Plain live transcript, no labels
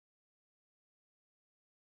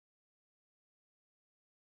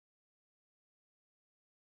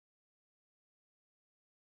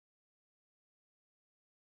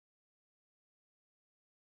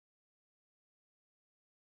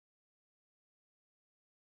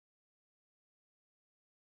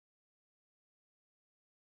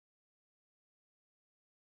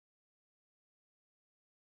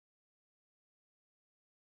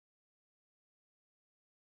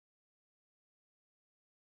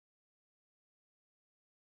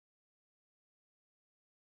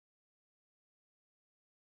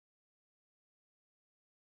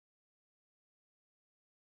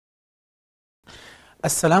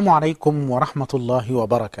Assalamu alaikum wa rahmatullahi wa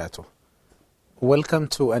barakatuh. Welcome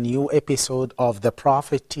to a new episode of The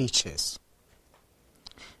Prophet Teaches.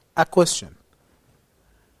 A question.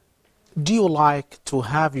 Do you like to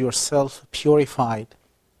have yourself purified,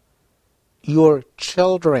 your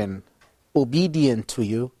children obedient to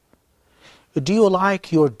you? Do you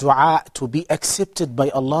like your dua to be accepted by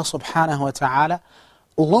Allah subhanahu wa ta'ala?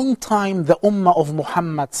 Long time the ummah of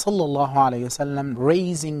Muhammad sallallahu alayhi wasallam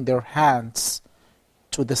raising their hands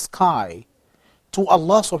to the sky, to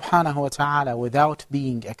Allah subhanahu wa ta'ala without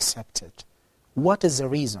being accepted. What is the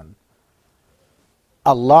reason?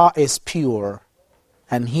 Allah is pure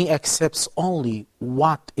and He accepts only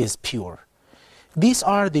what is pure. These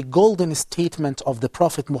are the golden statement of the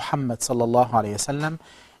Prophet Muhammad sallallahu alayhi wasallam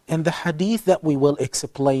in the hadith that we will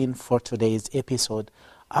explain for today's episode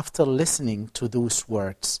after listening to those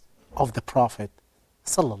words of the Prophet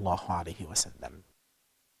sallallahu alayhi wasallam.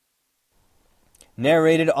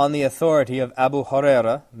 Narrated on the authority of Abu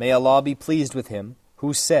Huraira, may Allah be pleased with him,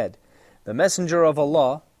 who said, "The Messenger of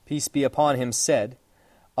Allah, peace be upon him, said,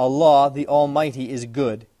 Allah the Almighty is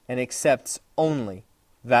good and accepts only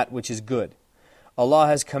that which is good. Allah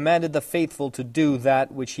has commanded the faithful to do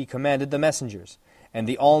that which He commanded the messengers. And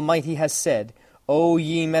the Almighty has said, O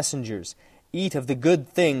ye messengers, eat of the good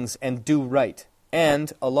things and do right.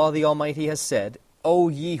 And Allah the Almighty has said, O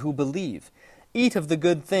ye who believe, eat of the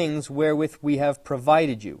good things wherewith we have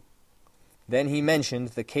provided you." Then he mentioned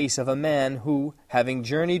the case of a man who, having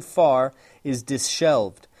journeyed far, is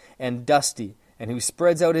disheveled and dusty, and who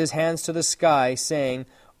spreads out his hands to the sky, saying,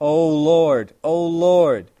 O Lord,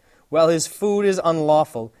 while his food is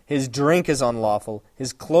unlawful, his drink is unlawful,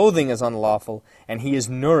 his clothing is unlawful, and he is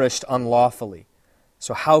nourished unlawfully.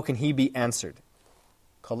 So how can he be answered?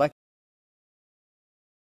 Collect.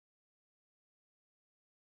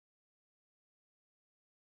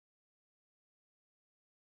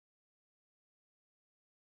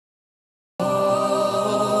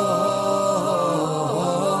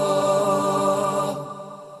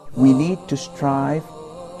 We need to strive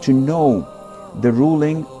to know the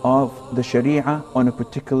ruling of the Sharia on a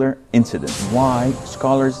particular incident. Why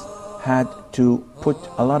scholars had to put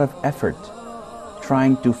a lot of effort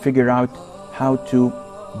trying to figure out how to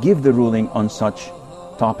give the ruling on such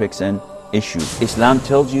topics and issues. Islam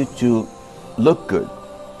tells you to look good,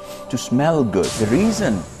 to smell good. The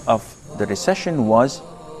reason of the recession was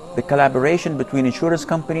the collaboration between insurance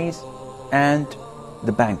companies and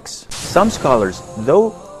the banks. Some scholars,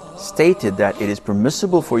 though, stated that it is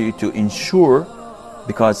permissible for you to insure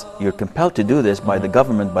because you're compelled to do this by the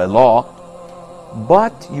government, by law,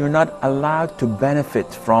 but you're not allowed to benefit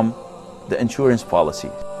from the insurance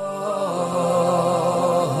policy.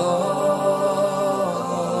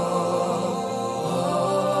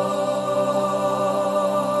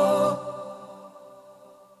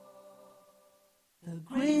 The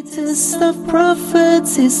greatest of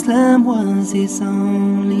prophets, Islam was his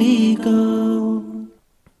only goal.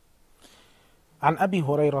 عن أبي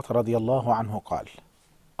هريرة رضي الله عنه قال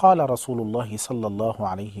قال رسول الله صلى الله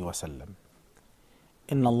عليه وسلم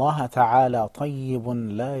إن الله تعالى طيب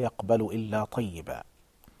لا يقبل إلا طيبا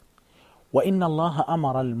وإن الله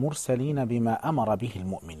أمر المرسلين بما أمر به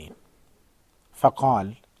المؤمنين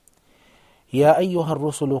فقال يا أيها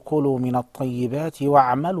الرسل كلوا من الطيبات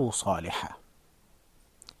واعملوا صالحا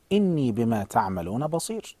إني بما تعملون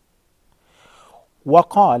بصير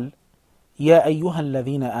وقال يا أيها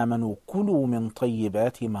الذين آمنوا كلوا من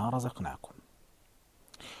طيبات ما رزقناكم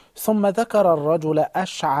ثم ذكر الرجل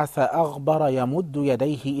أشعث أغبر يمد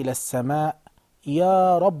يديه إلى السماء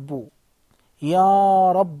يا رب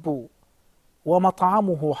يا رب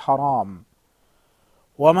ومطعمه حرام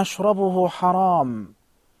ومشربه حرام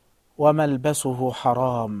وملبسه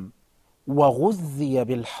حرام وغذي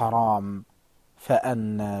بالحرام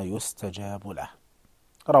فأنى يستجاب له.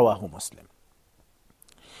 رواه مسلم.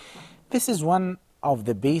 This is one of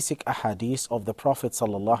the basic ahadith of the Prophet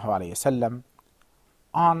sallallahu alaihi wasallam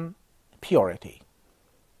on purity.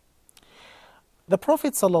 The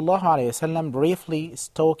Prophet sallallahu alaihi wasallam briefly is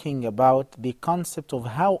talking about the concept of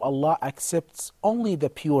how Allah accepts only the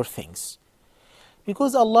pure things.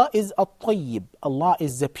 Because Allah is at-tayyib, Allah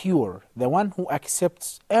is the pure, the one who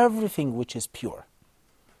accepts everything which is pure.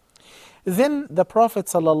 Then the Prophet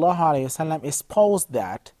sallallahu alaihi wasallam espoused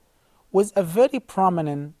that with a very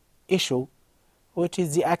prominent issue, which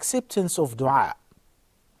is the acceptance of dua.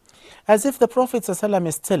 As if the Prophet ﷺ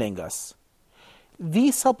is telling us,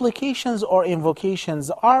 these supplications or invocations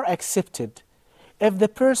are accepted if the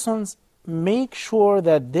persons make sure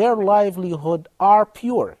that their livelihood are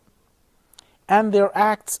pure and their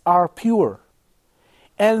acts are pure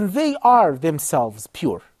and they are themselves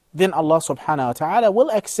pure. then Allah subhanahu wa ta'ala will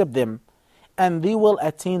accept them and they will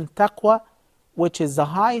attain taqwa, which is the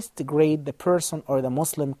highest grade the person or the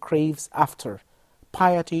Muslim craves after,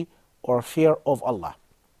 piety or fear of Allah.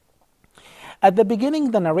 At the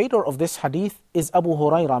beginning, the narrator of this hadith is Abu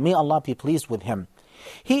Hurairah, may Allah be pleased with him.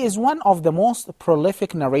 He is one of the most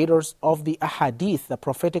prolific narrators of the ahadith, the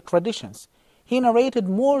prophetic traditions. He narrated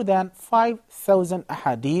more than 5,000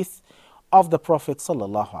 ahadith of the Prophet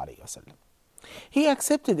sallallahu alaihi wasallam. He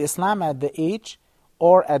accepted Islam at the age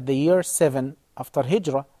or at the year 7 after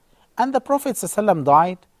Hijrah, and the Prophet ﷺ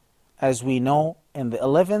died, as we know, in the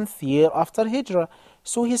 11th year after Hijrah.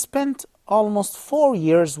 So he spent almost 4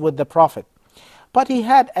 years with the Prophet. But he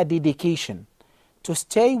had a dedication to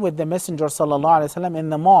stay with the Messenger ﷺ in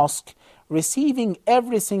the mosque, receiving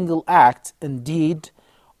every single act and deed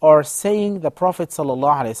or saying the Prophet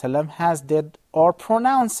ﷺ has did or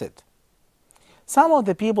pronounced it. Some of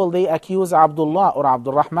the people, they accuse Abdullah or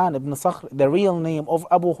Abdul Rahman ibn Sakhr, the real name of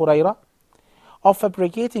Abu Hurairah, of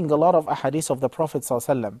fabricating a lot of ahadith of the Prophet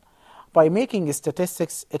ﷺ. By making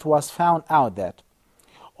statistics, it was found out that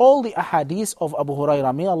all the ahadith of Abu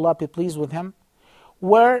Hurairah, may Allah be pleased with him,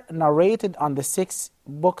 were narrated on the 6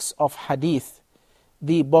 books of hadith,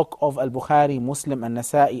 the book of Al-Bukhari, Muslim,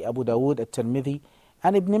 An-Nasa'i, Abu Dawud, At-Tirmidhi,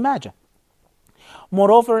 and Ibn Majah.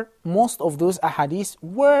 Moreover, most of those ahadith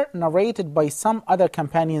were narrated by some other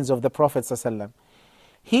companions of the Prophet ﷺ.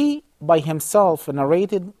 He, by himself,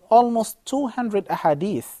 narrated almost 200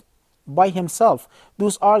 ahadith by himself.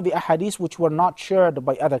 Those are the ahadith which were not shared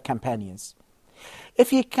by other companions.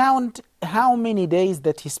 If you count how many days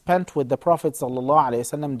that he spent with the Prophet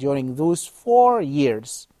ﷺ during those 4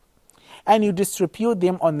 years, and you distribute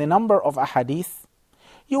them on the number of ahadith,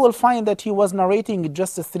 you will find that he was narrating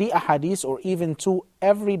just 3 ahadith or even 2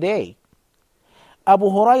 every day. Abu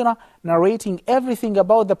Hurairah narrating everything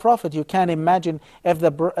about the Prophet. You can imagine if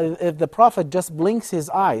the Prophet just blinks his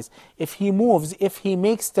eyes, if he moves, if he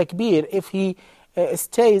makes takbir, if he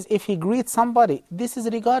stays, if he greets somebody, this is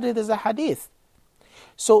regarded as a hadith.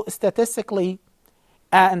 So statistically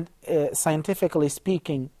and scientifically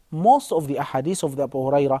speaking, most of the ahadith of the Abu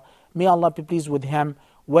Hurairah, may Allah be pleased with him,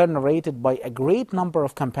 were narrated by a great number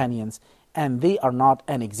of companions, and they are not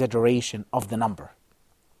an exaggeration of the number.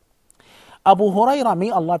 Abu Hurairah,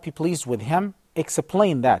 may Allah be pleased with him,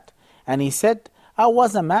 explained that, and he said, I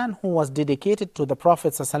was a man who was dedicated to the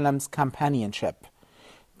Prophet ﷺ's companionship.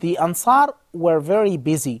 The Ansar were very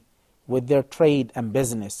busy with their trade and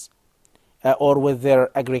business, or with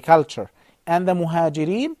their agriculture, and the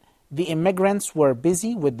Muhajirin, the immigrants, were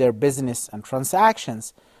busy with their business and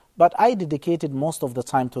transactions. But I dedicated most of the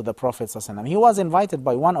time to the Prophet ﷺ. He was invited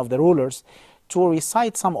by one of the rulers to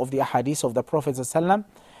recite some of the ahadith of the Prophet ﷺ,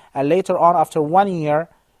 and later on, after 1 year,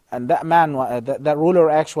 and that man, that ruler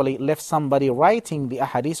actually left somebody writing the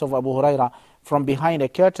ahadith of Abu Hurairah from behind a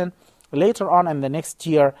curtain. Later on in the next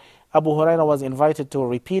year, Abu Hurairah was invited to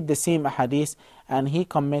repeat the same ahadith, and he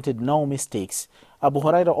committed no mistakes. Abu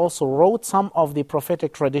Hurairah also wrote some of the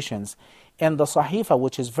prophetic traditions. In the Sahifa,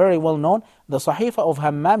 which is very well known, the Sahifa of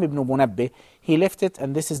Hammam ibn Munabbih, he left it,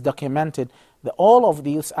 and this is documented. All of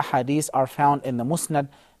these ahadith are found in the Musnad,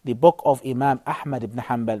 the book of Imam Ahmad ibn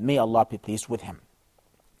Hanbal, may Allah be pleased with him.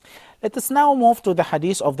 Let us now move to the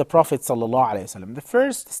hadith of the Prophet ﷺ. The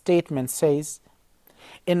first statement says,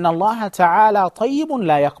 إِنَّ اللَّهَ تَعَالَى طَيِّبٌ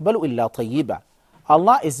لَا يَقْبَلُ إِلَّا طَيِّبًا.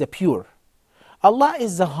 Allah is the pure. Allah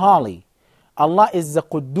is the holy. Allah is the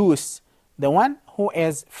Quddus, the one who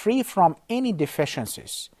is free from any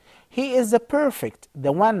deficiencies. He is the perfect,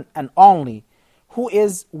 the one and only, who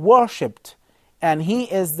is worshipped, and He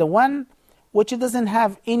is the one which doesn't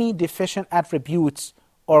have any deficient attributes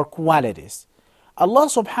or qualities. Allah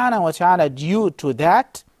subhanahu wa ta'ala, due to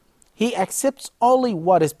that, He accepts only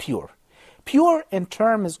what is pure. Pure in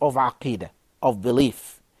terms of aqeedah, of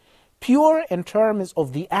belief. Pure in terms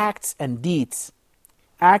of the acts and deeds.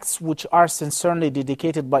 Acts which are sincerely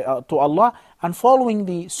dedicated to Allah and following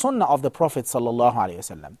the sunnah of the Prophet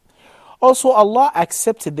ﷺ. Also, Allah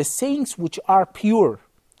accepted the sayings which are pure,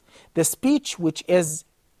 the speech which is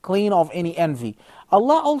clean of any envy.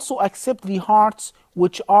 Allah also accepts the hearts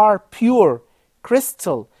which are pure,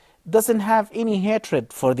 crystal, doesn't have any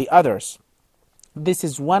hatred for the others. This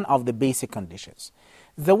is one of the basic conditions.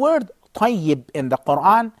 The word tayyib in the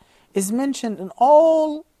Quran is mentioned in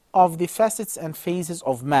all of the facets and phases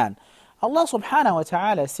of man. Allah subhanahu wa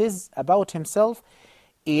ta'ala says about Himself,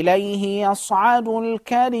 إِلَيْهِ يَصْعَدُ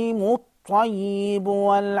الْكَلِمُ الطَّيِّبُ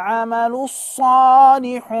وَالْعَمَلُ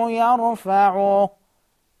الصَّالِحُ يَرْفَعُهُ.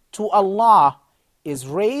 To Allah is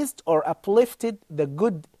raised or uplifted the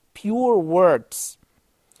good, pure words.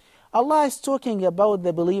 Allah is talking about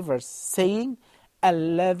the believers, saying,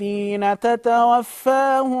 الذين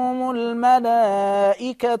تتوفاهم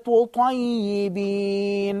الملائكة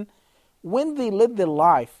طيبين. When they live their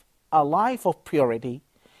life, a life of purity,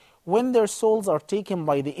 when their souls are taken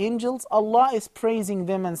by the angels, Allah is praising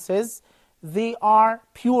them and says, they are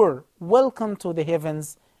pure, welcome to the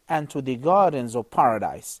heavens and to the gardens of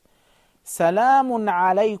paradise. Salamun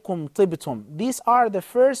alaykum tibtum. These are the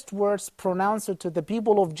first words pronounced to the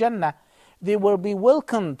people of Jannah. They will be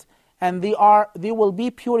welcomed and they will be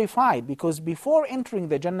purified, because before entering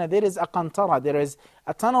the Jannah there is a qantara, there is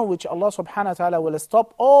a tunnel which Allah subhanahu wa ta'ala will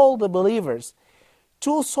stop all the believers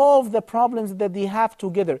to solve the problems that they have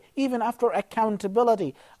together, even after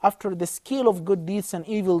accountability, after the scale of good deeds and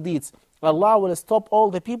evil deeds. Allah will stop all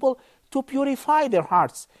the people to purify their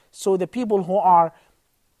hearts. So the people who are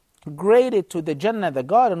graded to the Jannah, the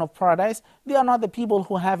garden of paradise, they are not the people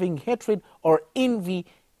who are having hatred or envy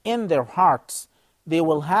in their hearts. They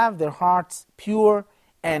will have their hearts pure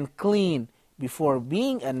and clean before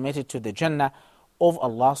being admitted to the Jannah of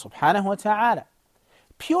Allah subhanahu wa ta'ala.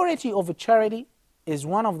 Purity of charity is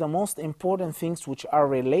one of the most important things which are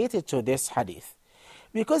related to this hadith.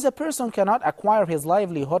 Because a person cannot acquire his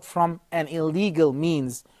livelihood from an illegal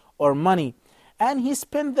means or money, and he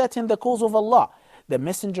spent that in the cause of Allah. The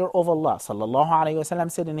Messenger of Allah sallallahu alayhi wa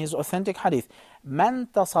sallam said in his authentic hadith, من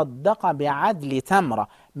تصدق بعدل تمرة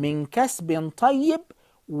من كسب طيب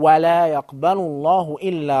ولا يقبل الله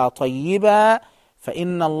إلا طيبا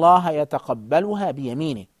فإن الله يتقبلها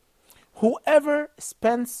بيمينه. Whoever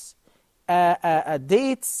spends a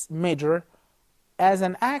date's measure as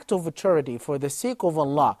an act of charity for the sake of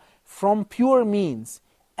Allah from pure means,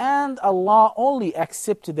 and Allah only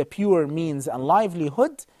accepts the pure means and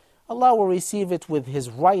livelihood, Allah will receive it with His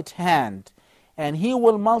right hand, and He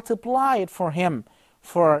will multiply it for him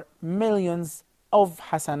for millions of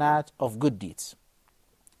hasanat, of good deeds.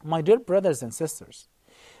 My dear brothers and sisters,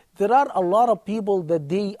 there are a lot of people that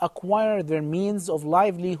they acquire their means of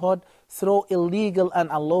livelihood through illegal and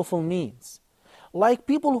unlawful means. Like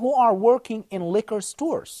people who are working in liquor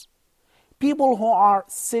stores, people who are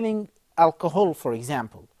selling alcohol, for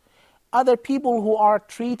example, other people who are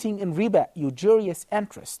treating in riba, usurious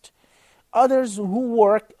interest, others who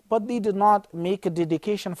work but they did not make a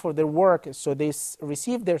dedication for their work, so they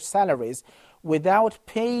receive their salaries without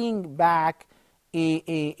paying back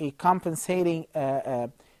a compensating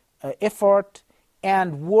effort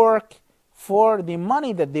and work for the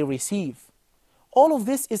money that they receive. All of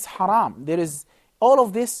this is haram. All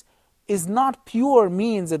of this is not pure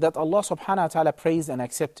means that Allah subhanahu wa ta'ala praised and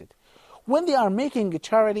accepted. When they are making a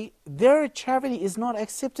charity, their charity is not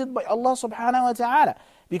accepted by Allah subhanahu wa ta'ala,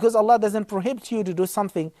 because Allah doesn't prohibit you to do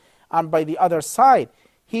something, and by the other side,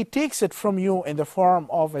 He takes it from you in the form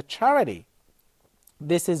of a charity.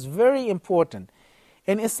 This is very important.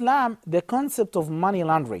 In Islam, the concept of money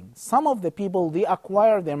laundering, some of the people, they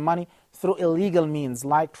acquire their money through illegal means,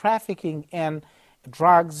 like trafficking in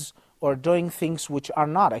drugs or doing things which are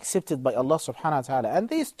not accepted by Allah subhanahu wa ta'ala. And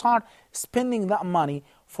they start spending that money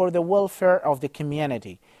for the welfare of the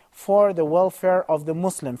community, for the welfare of the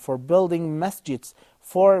Muslim, for building masjids,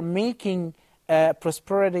 for making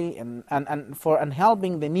prosperity and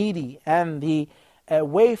helping the needy and the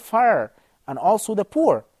wayfarer and also the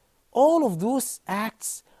poor. All of those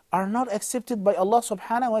acts are not accepted by Allah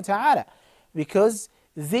subhanahu wa ta'ala because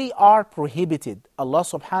they are prohibited. Allah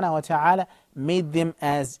subhanahu wa ta'ala made them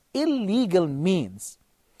as illegal means.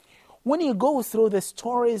 When you go through the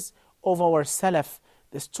stories of our Salaf,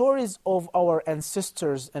 the stories of our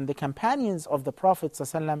ancestors and the companions of the Prophet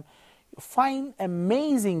ﷺ, you find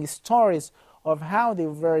amazing stories of how they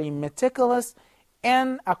were very meticulous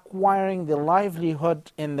in acquiring the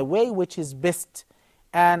livelihood in the way which is best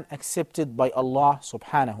and accepted by Allah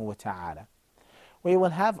subhanahu wa ta'ala. We will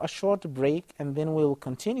have a short break and then we will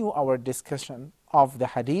continue our discussion of the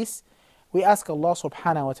hadith. We ask Allah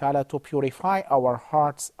subhanahu wa ta'ala to purify our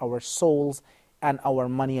hearts, our souls, and our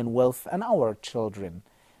money and wealth and our children.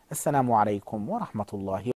 Assalamu alaikum wa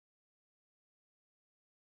rahmatullahi.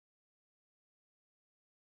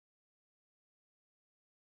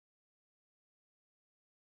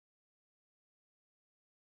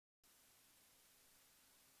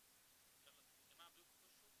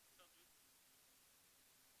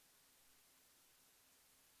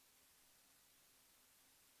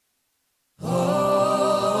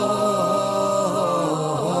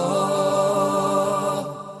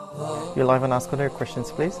 You're live and ask other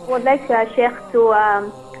questions, please. I would like Sheikh to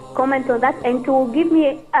comment on that and to give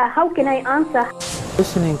me how can I answer.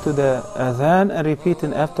 Listening to the adhan and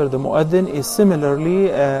repeating after the muaddin is similarly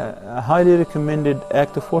a highly recommended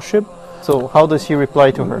act of worship. So how does he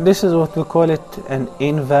reply to her? This is what we call it an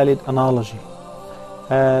invalid analogy.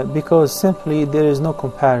 because simply there is no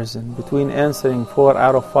comparison between answering 4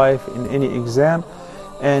 out of 5 in any exam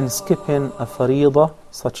and skipping a faridah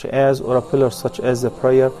such as, or a pillar such as the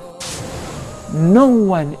prayer. No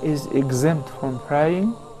one is exempt from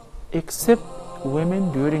praying except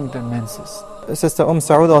women during the menses. Sister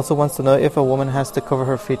Saud also wants to know if a woman has to cover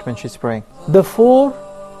her feet when she's praying. The 4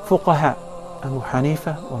 fuqaha, Abu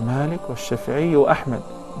Hanifa, wa Malik, wa Shafi'i, wa Ahmed,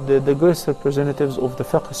 the great representatives of the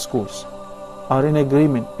fiqh schools, are in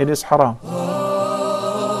agreement. It is haram.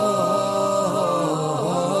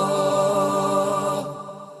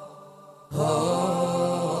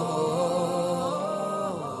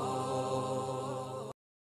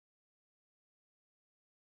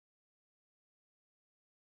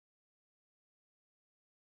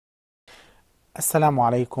 Assalamu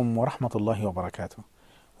alaikum wa rahmatullahi wa barakatuh.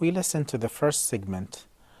 We listened to the first segment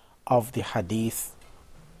of the hadith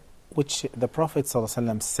which the Prophet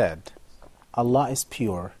ﷺ said, Allah is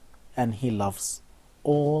pure and He loves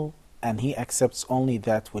all and He accepts only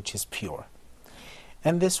that which is pure.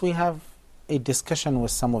 And this we have a discussion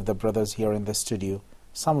with some of the brothers here in the studio,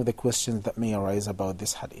 some of the questions that may arise about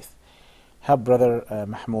this hadith. Have Brother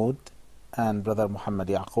Mahmoud and Brother Muhammad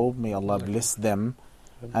Yaqub, may Allah bless them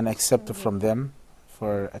and accept from them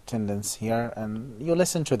for attendance here, and you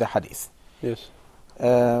listen to the hadith. Yes.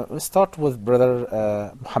 We'll start with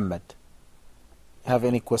Brother Muhammad. Have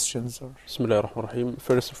any questions? Bismillah ar-Rahman ar-Rahim.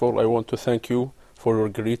 First of all, I want to thank you for your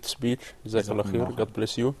great speech. Jazakallah khair. God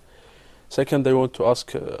bless you. Second, I want to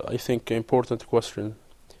ask, I think, an important question.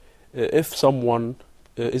 If someone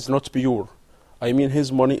is not pure, I mean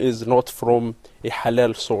his money is not from a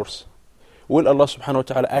halal source, will Allah subhanahu wa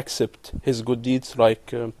ta'ala accept his good deeds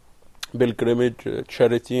like pilgrimage,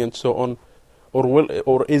 charity and so on,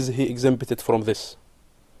 or is he exempted from this?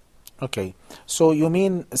 Okay, so you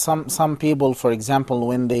mean some people, for example,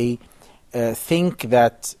 when they think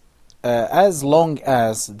that as long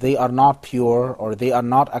as they are not pure or they are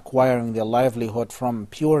not acquiring their livelihood from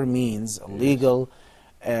pure means, legal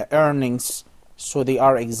earnings, so they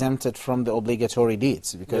are exempted from the obligatory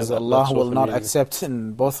deeds, because Allah will not accept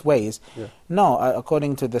in both ways. Yeah. No,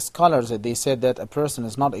 according to the scholars, they said that a person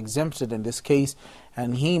is not exempted in this case,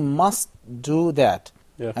 and he must do that.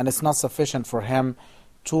 Yeah. And it's not sufficient for him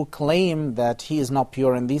to claim that he is not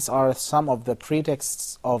pure. And these are some of the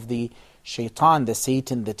pretexts of the shaitan, the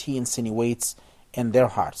Satan, that he insinuates in their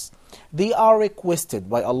hearts. They are requested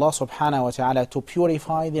by Allah subhanahu wa ta'ala to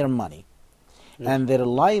purify their money and their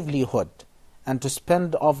livelihood, and to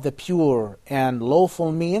spend of the pure and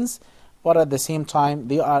lawful means, but at the same time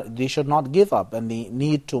they should not give up, and they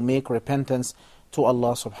need to make repentance to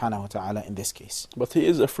Allah subhanahu wa ta'ala in this case. But he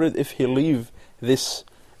is afraid if he leave this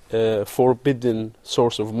forbidden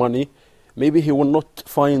source of money, maybe he will not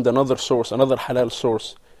find another source, another halal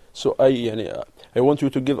source. So I want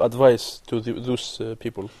you to give advice to those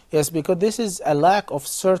people. Yes, because this is a lack of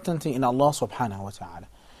certainty in Allah subhanahu wa ta'ala,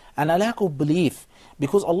 and a lack of belief.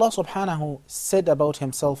 Because Allah subhanahu said about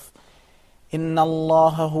Himself, إِنَّ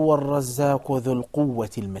اللَّهَ هُوَ الرَّزَّاقُ ذُو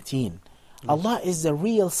الْقُوَّةِ الْمَتِينَ. Allah is the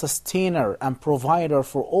real sustainer and provider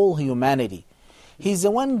for all humanity. He's the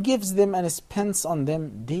one gives them and spends on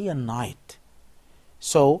them day and night.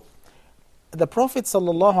 So, the Prophet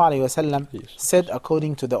ﷺ said,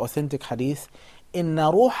 according to the authentic hadith, إِنَّ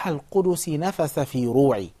رُوحَ الْقُدُسِ نَفَثَ فِي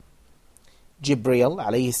رُوعِي. Jibreel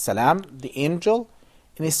alayhi salam, the angel,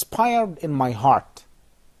 inspired in my heart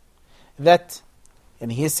that,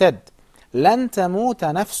 and he said, لَن تَمُوتَ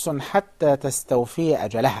نَفْسٌ حَتَّى تَسْتَوْفِيَ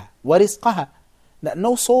أَجَلَهَا وَرِزْقَهَا, that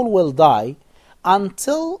no soul will die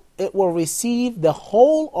until it will receive the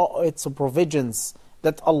whole of its provisions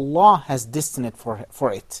that Allah has destined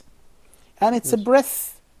for it. And it's a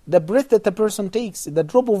breath, the breath that the person takes, the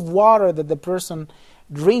drop of water that the person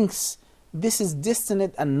drinks, this is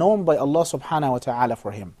destined and known by Allah subhanahu wa ta'ala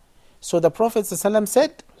for him. So the Prophet ﷺ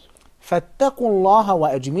said, فَاتَّقُوا اللَّهَ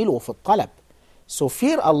وَأَجْمِلُوا فِي الطَّلَبِ. So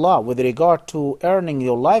fear Allah with regard to earning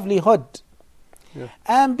your livelihood,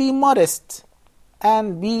 and be modest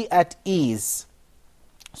and be at ease.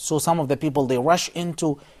 So some of the people, they rush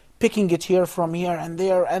into picking it here from here and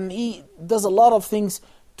there, and he does a lot of things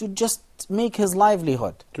to just make his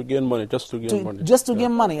livelihood. To gain money, just to gain money. Just to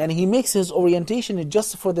gain money, and he makes his orientation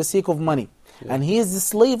just for the sake of money. And he is the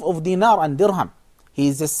slave of dinar and dirham. He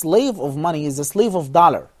is a slave of money, he is a slave of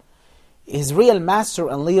dollar. His real master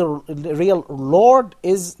and real Lord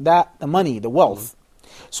is the money, the wealth.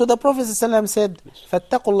 So the Prophet ﷺ said,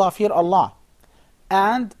 فَاتَّقُوا اللَّهَ, fear Allah.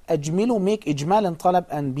 And أَجْمِلُوا, make ijmal and talab,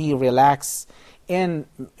 and be relaxed in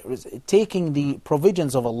taking the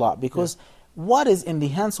provisions of Allah. Because what is in the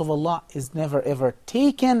hands of Allah is never ever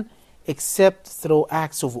taken except through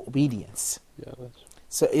acts of obedience.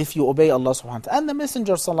 So if you obey Allah subhanahu wa ta'ala. And the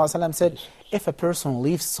Messenger sallallahu alaihi wasallam said, if a person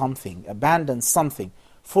leaves something, abandons something,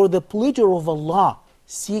 for the pleasure of Allah,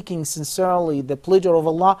 seeking sincerely the pleasure of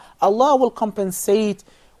Allah, Allah will compensate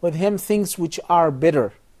with him things which are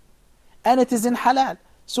better. And it is in halal.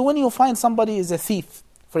 So when you find somebody is a thief,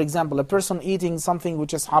 for example, a person eating something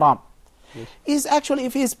which is haram, is actually,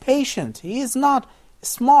 if he is patient, he is not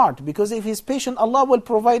smart, because if he is patient, Allah will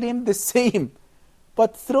provide him the same.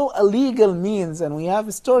 But through illegal means, and we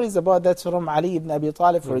have stories about that from Ali ibn Abi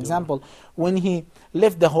Talib, for example, when he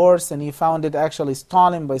left the horse and he found it actually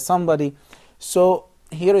stolen by somebody, so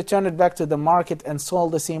he returned it back to the market and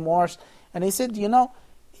sold the same horse, and he said, you know,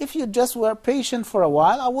 if you just were patient for a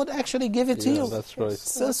while, I would actually give it to you. That's right.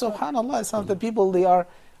 So subhanAllah, some of the people, they are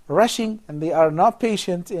rushing and they are not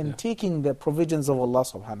patient in taking the provisions of Allah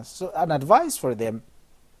subhanahu wa ta'ala. So an advice for them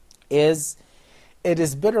is, it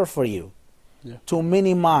is better for you to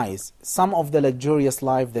minimize some of the luxurious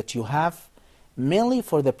life that you have, mainly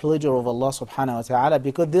for the pleasure of Allah subhanahu wa ta'ala,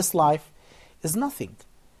 because this life is nothing.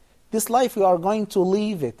 This life, you are going to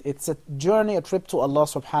leave it. It's a journey, a trip to Allah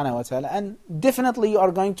subhanahu wa ta'ala, and definitely you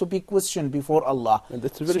are going to be questioned before Allah. And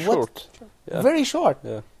it's very short. Very short.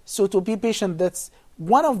 Yeah. So to be patient, that's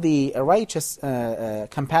one of the righteous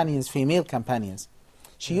companions, female companions.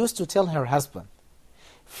 She used to tell her husband,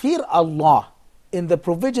 fear Allah in the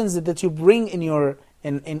provisions that you bring in your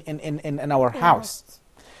in our house,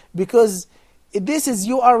 because this is,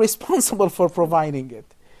 you are responsible for providing it.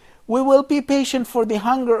 We will be patient for the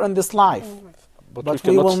hunger in this life, but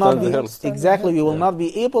we will not be exactly. We will not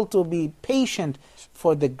be able to be patient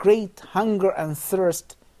for the great hunger and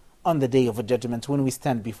thirst on the day of judgment when we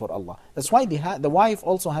stand before Allah. That's why the wife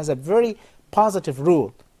also has a very positive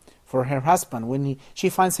rule for her husband when she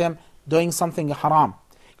finds him doing something haram,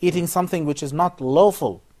 eating something which is not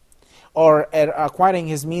lawful, or acquiring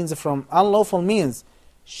his means from unlawful means.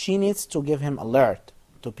 She needs to give him alert,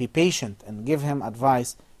 to be patient, and give him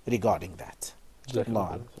advice regarding that.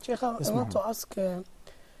 Sheikh, I want to ask,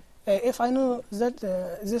 if I know that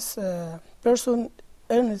this person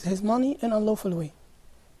earns his money in a lawful way,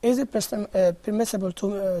 is it permissible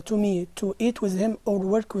to me to eat with him or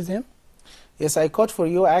work with him? Yes, I quote for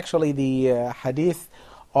you actually the hadith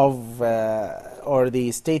of, or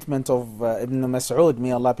the statement of Ibn Mas'ud,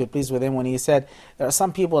 may Allah be pleased with him, when he said, there are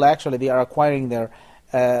some people actually, they are acquiring their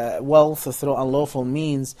wealth through unlawful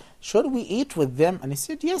means. Should we eat with them? And he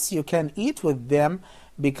said, yes, you can eat with them,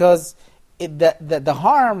 because the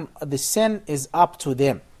harm, the sin is up to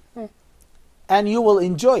them. And you will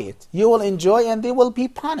enjoy it. You will enjoy, and they will be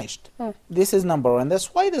punished. This is number one.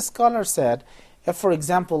 That's why the scholar said, if, for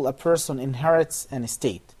example, a person inherits an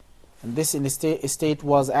estate, and this estate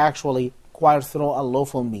was actually acquired through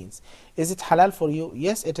unlawful means, is it halal for you?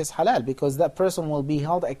 Yes, it is halal, because that person will be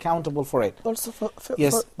held accountable for it. Also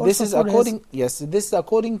this is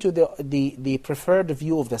according to the preferred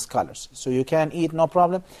view of the scholars. So you can eat, no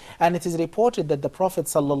problem. And it is reported that the Prophet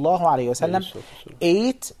ﷺ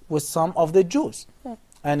ate with some of the Jews.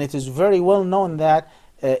 And it is very well known that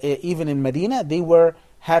even in Medina, they were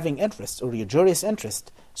having interest, or usurious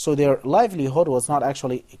interest. So their livelihood was not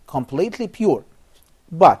actually completely pure.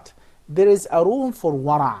 But there is a room for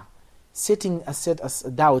wara', setting aside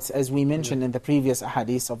doubts, as we mentioned in the previous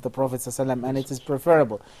hadith of the Prophet ﷺ, and it is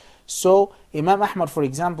preferable. So Imam Ahmad, for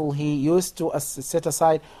example, he used to set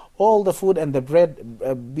aside all the food and the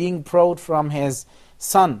bread being brought from his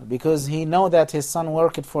son, because he know that his son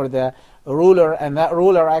worked for the ruler, and that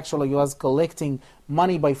ruler actually was collecting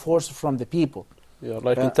money by force from the people. Yeah,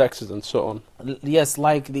 like in taxes and so on. Yes,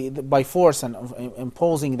 like by force, and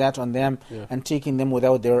imposing that on them, and taking them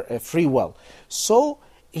without their free will. So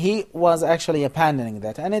he was actually abandoning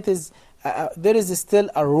that, and it is there is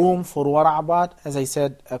still a room for wara', but as I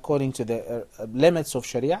said, according to the limits of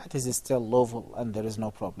Sharia, it is still lawful, and there is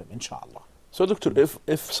no problem, inshallah. So, doctor,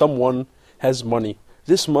 if someone has money,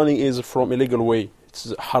 this money is from illegal way,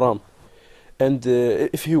 it's haram, and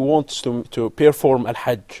if he wants to perform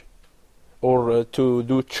al-hajj, or to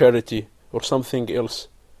do charity or something else,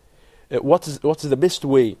 what is the best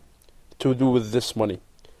way to do with this money?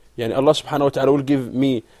 Yani Allah subhanahu wa ta'ala will give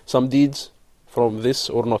me some deeds from this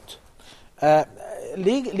or not?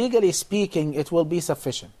 Legally speaking, it will be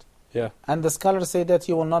sufficient. Yeah. And the scholars say that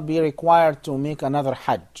you will not be required to make another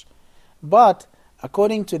hajj. But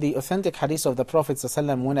according to the authentic hadith of the Prophet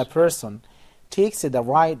ﷺ, when a person takes the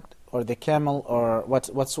ride or the camel or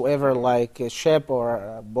whatsoever, like a ship or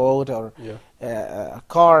a boat or a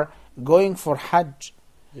car, going for hajj,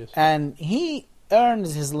 and he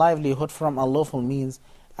earns his livelihood from unlawful means,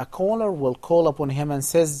 a caller will call upon him and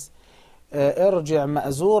says, "Irji'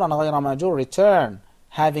 ma'zuran ghayra ma'jur," return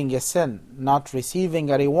having a sin, not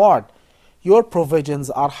receiving a reward, your provisions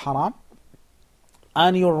are haram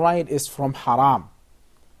and your right is from haram.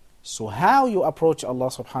 So how you approach Allah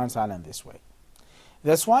subhanahu wa ta'ala in this way?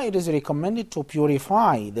 That's why it is recommended to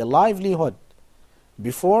purify the livelihood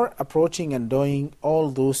before approaching and doing all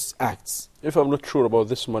those acts. If I'm not sure about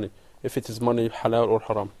this money, if it is money halal or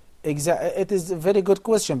haram. It is a very good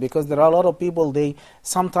question, because there are a lot of people, they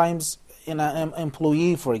sometimes, in an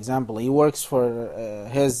employee, for example, he works for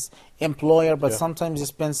his employer, but sometimes he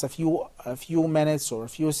spends a few minutes or a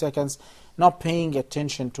few seconds not paying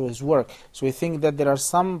attention to his work. So we think that there are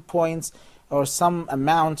some points or some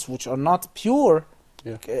amounts which are not pure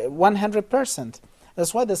 100%.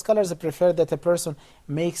 That's why the scholars prefer that a person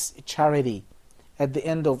makes charity at the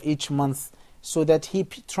end of each month, so that he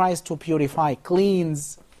tries to purify,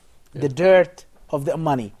 cleans the dirt of the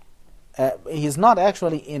money. He's not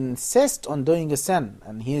actually insist on doing a sin,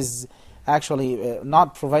 and he's actually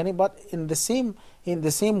not providing, but in the same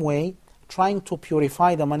way, trying to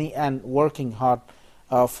purify the money and working hard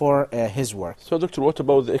for his work. So, doctor, what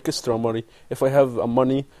about the extra money? If I have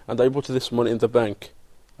money and I put this money in the bank,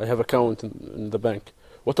 I have account in the bank.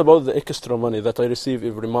 What about the extra money that I receive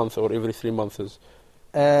every month or every 3 months?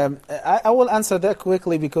 I will answer that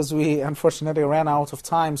quickly, because we unfortunately ran out of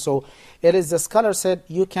time. So it is, the scholar said,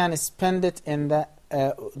 you can spend it in the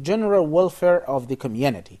general welfare of the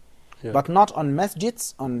community, but not on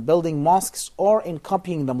masjids, on building mosques, or in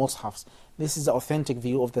copying the mushafs. This is the authentic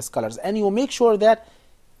view of the scholars. And you make sure that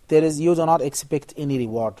you do not expect any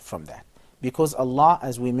reward from that, because Allah,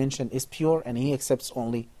 as we mentioned, is pure, and He accepts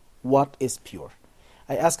only what is pure.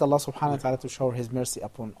 I ask Allah subhanahu wa ta'ala to shower His mercy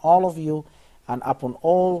upon all of you and upon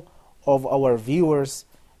all of our viewers.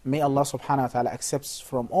 May Allah subhanahu wa ta'ala accept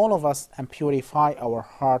from all of us and purify our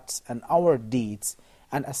hearts and our deeds.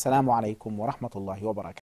 And assalamu alaikum wa rahmatullahi wa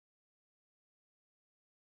barakatuh.